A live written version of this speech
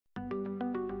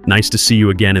Nice to see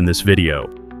you again in this video.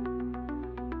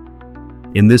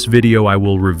 In this video, I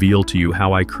will reveal to you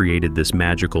how I created this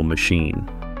magical machine.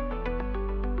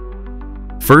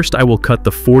 First, I will cut the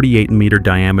 48-meter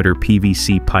diameter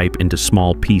PVC pipe into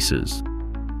small pieces.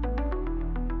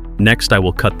 Next, I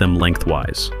will cut them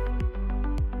lengthwise.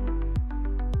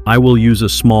 I will use a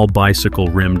small bicycle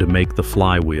rim to make the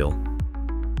flywheel.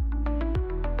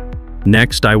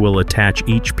 Next, I will attach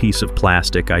each piece of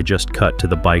plastic I just cut to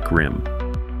the bike rim.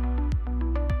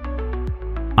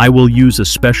 I will use a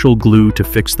special glue to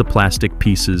fix the plastic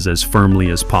pieces as firmly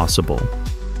as possible.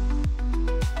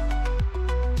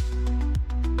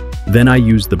 Then I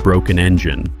use the broken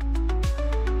engine.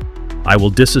 I will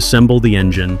disassemble the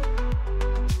engine.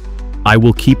 I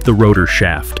will keep the rotor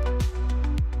shaft.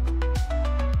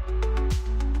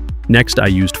 Next, I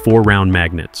used 4 round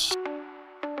magnets.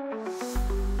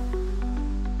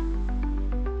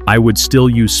 I would still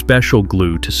use special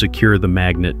glue to secure the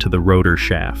magnet to the rotor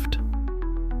shaft.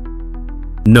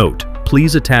 Note,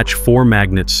 please attach 4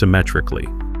 magnets symmetrically.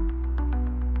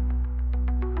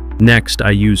 Next,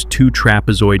 I used 2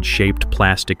 trapezoid-shaped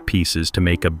plastic pieces to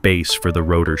make a base for the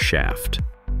rotor shaft.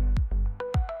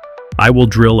 I will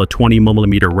drill a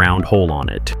 20mm round hole on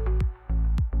it.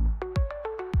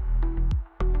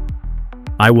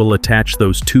 I will attach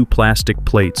those 2 plastic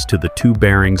plates to the 2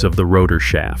 bearings of the rotor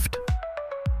shaft.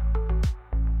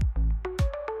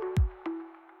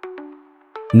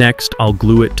 Next, I'll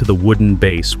glue it to the wooden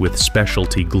base with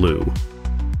specialty glue.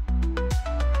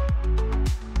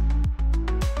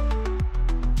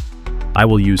 I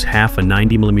will use half a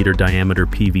 90mm diameter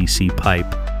PVC pipe.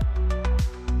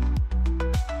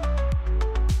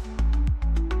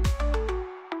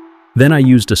 Then I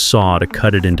used a saw to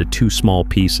cut it into 2 small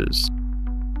pieces.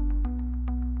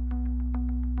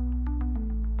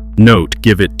 Note,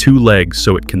 give it 2 legs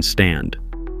so it can stand.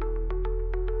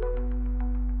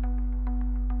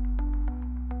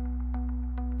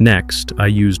 Next, I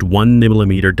used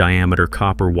 1mm diameter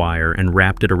copper wire and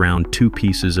wrapped it around 2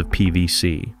 pieces of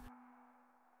PVC.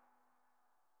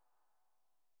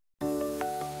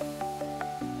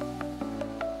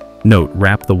 Note,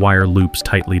 wrap the wire loops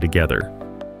tightly together.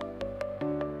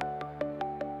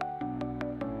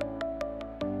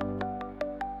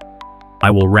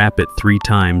 I will wrap it 3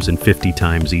 times and 50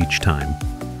 times each time.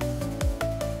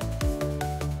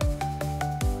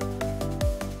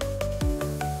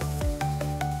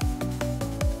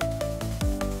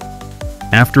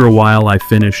 After a while, I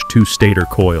finished 2 stator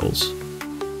coils.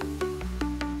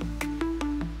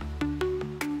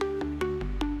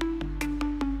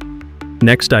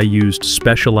 Next, I used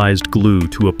specialized glue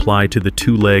to apply to the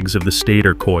 2 legs of the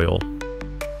stator coil.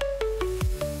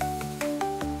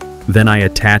 Then I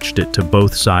attached it to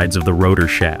both sides of the rotor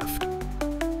shaft.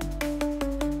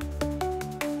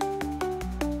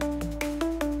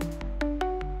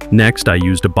 Next, I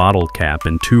used a bottle cap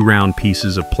and 2 round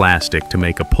pieces of plastic to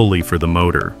make a pulley for the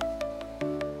motor.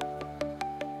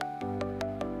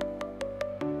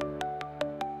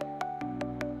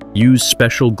 Use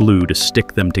special glue to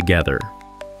stick them together.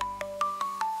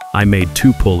 I made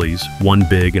 2 pulleys, 1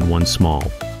 big and 1 small.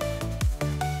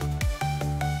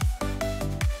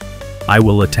 I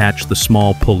will attach the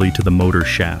small pulley to the motor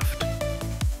shaft.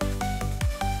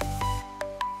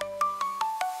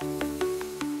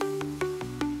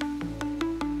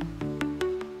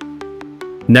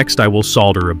 Next, I will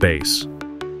solder a base.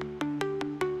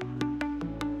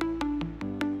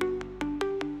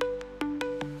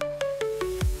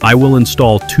 I will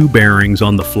install 2 bearings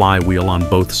on the flywheel on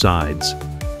both sides.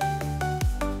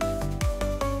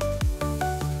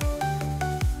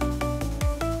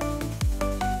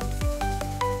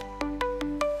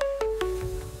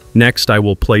 Next, I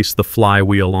will place the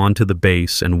flywheel onto the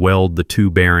base and weld the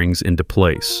 2 bearings into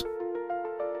place.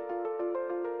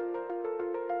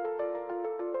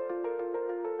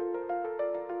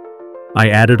 I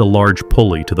added a large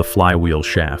pulley to the flywheel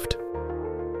shaft.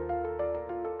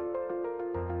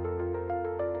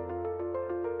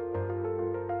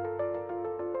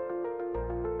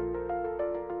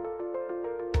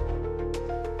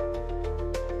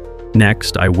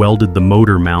 Next, I welded the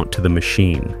motor mount to the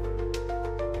machine.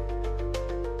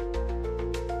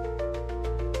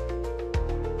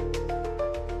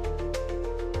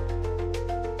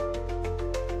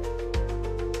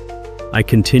 I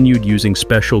continued using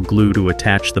special glue to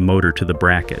attach the motor to the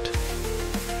bracket.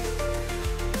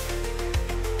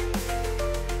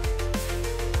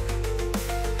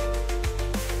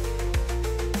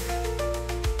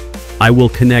 I will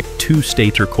connect 2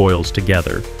 stator coils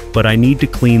together, but I need to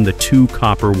clean the 2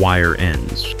 copper wire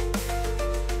ends.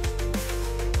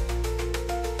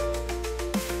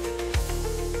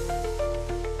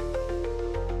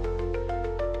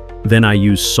 Then I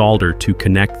use solder to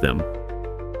connect them.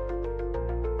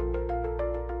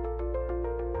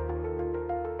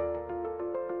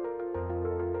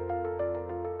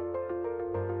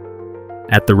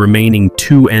 At the remaining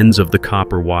two ends of the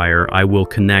copper wire, I will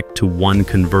connect to one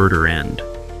converter end.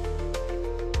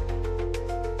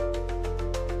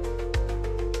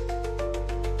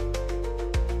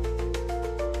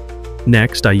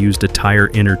 Next, I used a tire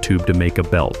inner tube to make a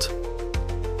belt.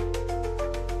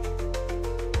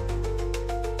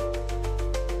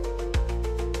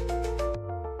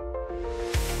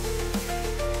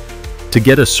 To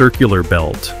get a circular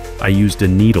belt, I used a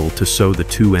needle to sew the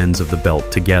two ends of the belt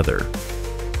together.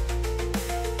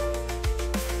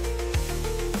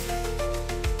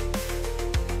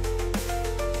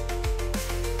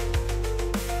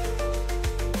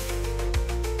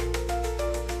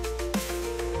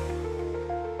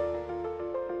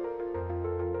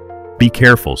 Be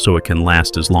careful so it can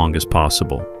last as long as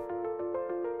possible.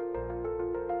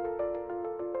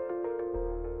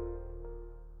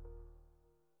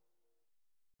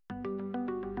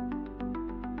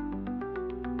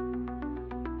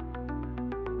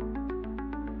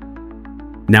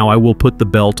 Now I will put the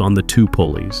belt on the two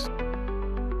pulleys.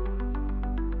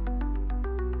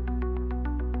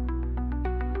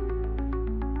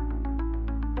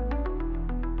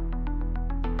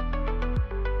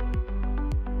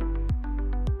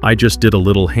 I just did a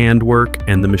little handwork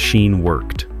and the machine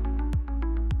worked.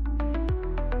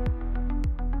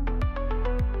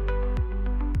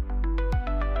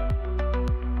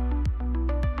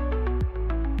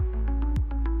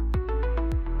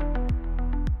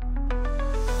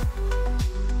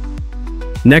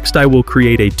 Next, I will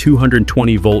create a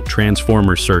 220-volt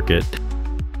transformer circuit.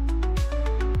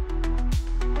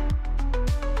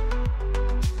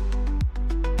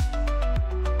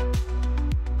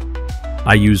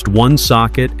 I used one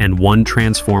socket and one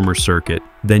transformer circuit,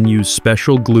 then used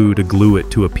special glue to glue it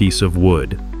to a piece of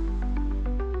wood.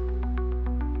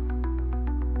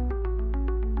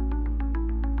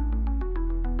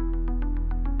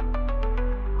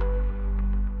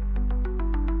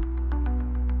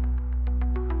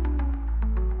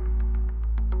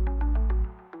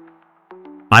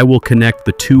 I will connect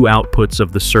the two outputs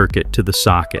of the circuit to the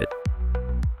socket.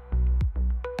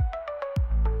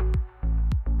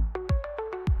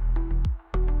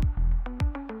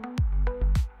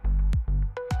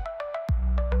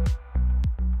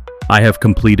 I have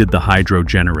completed the hydro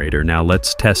generator. Now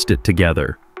let's test it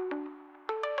together.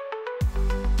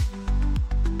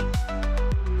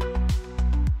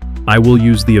 I will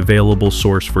use the available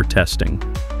source for testing.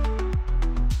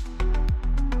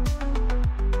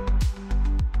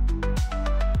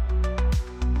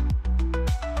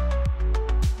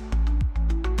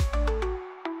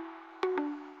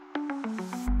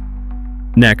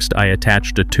 Next, I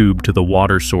attached a tube to the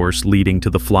water source leading to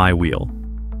the flywheel.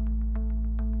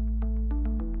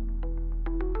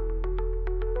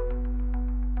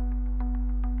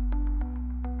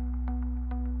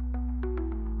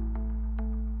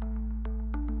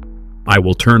 I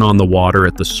will turn on the water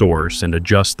at the source and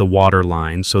adjust the water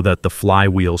line so that the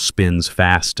flywheel spins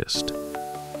fastest.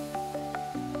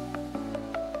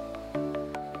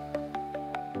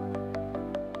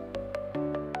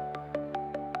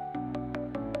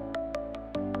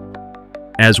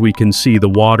 As we can see, the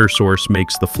water source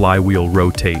makes the flywheel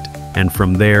rotate, and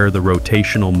from there, the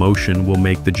rotational motion will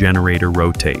make the generator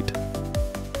rotate.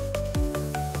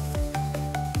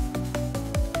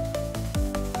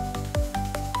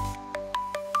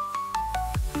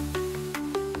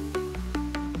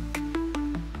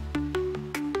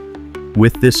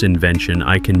 With this invention,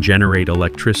 I can generate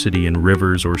electricity in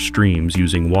rivers or streams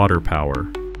using water power.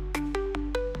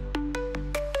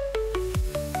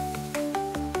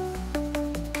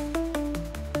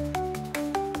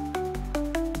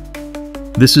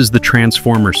 This is the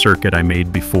transformer circuit I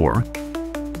made before.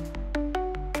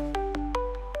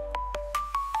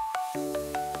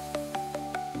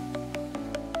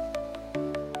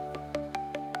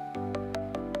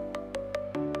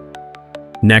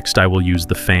 Next, I will use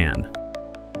the fan.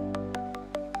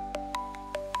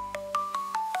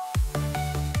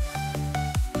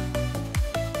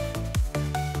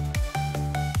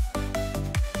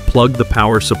 Plug the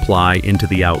power supply into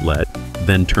the outlet,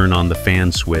 then turn on the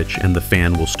fan switch and the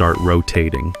fan will start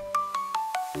rotating.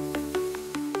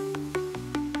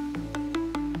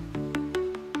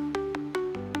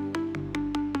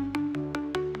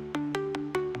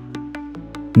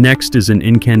 Next is an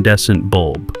incandescent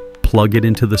bulb. Plug it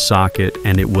into the socket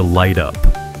and it will light up.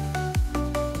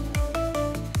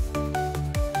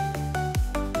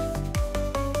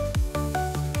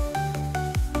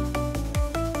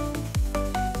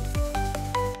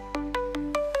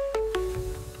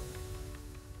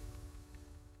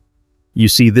 You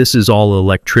see, this is all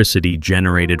electricity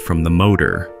generated from the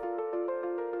motor.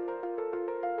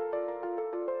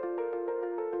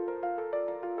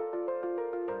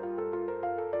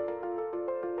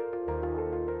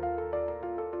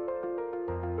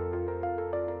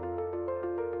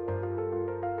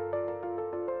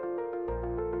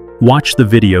 Watch the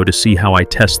video to see how I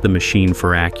test the machine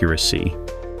for accuracy.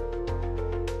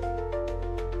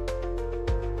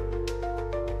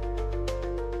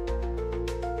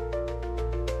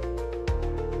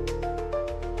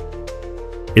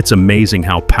 It's amazing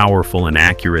how powerful and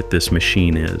accurate this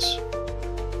machine is.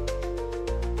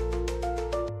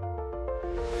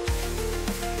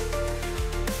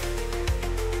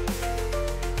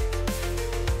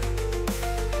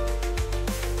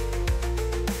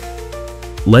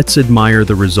 Let's admire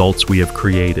the results we have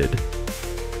created.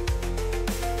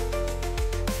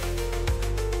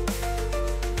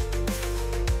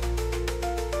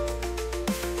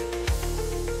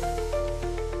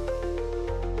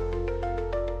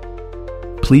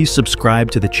 Please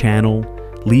subscribe to the channel,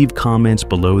 leave comments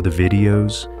below the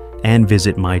videos, and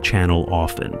visit my channel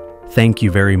often. Thank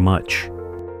you very much.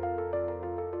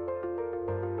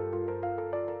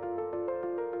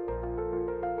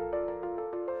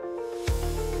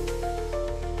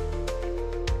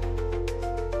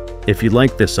 If you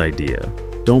like this idea,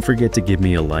 don't forget to give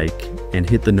me a like and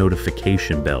hit the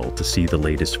notification bell to see the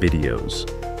latest videos.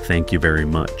 Thank you very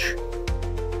much.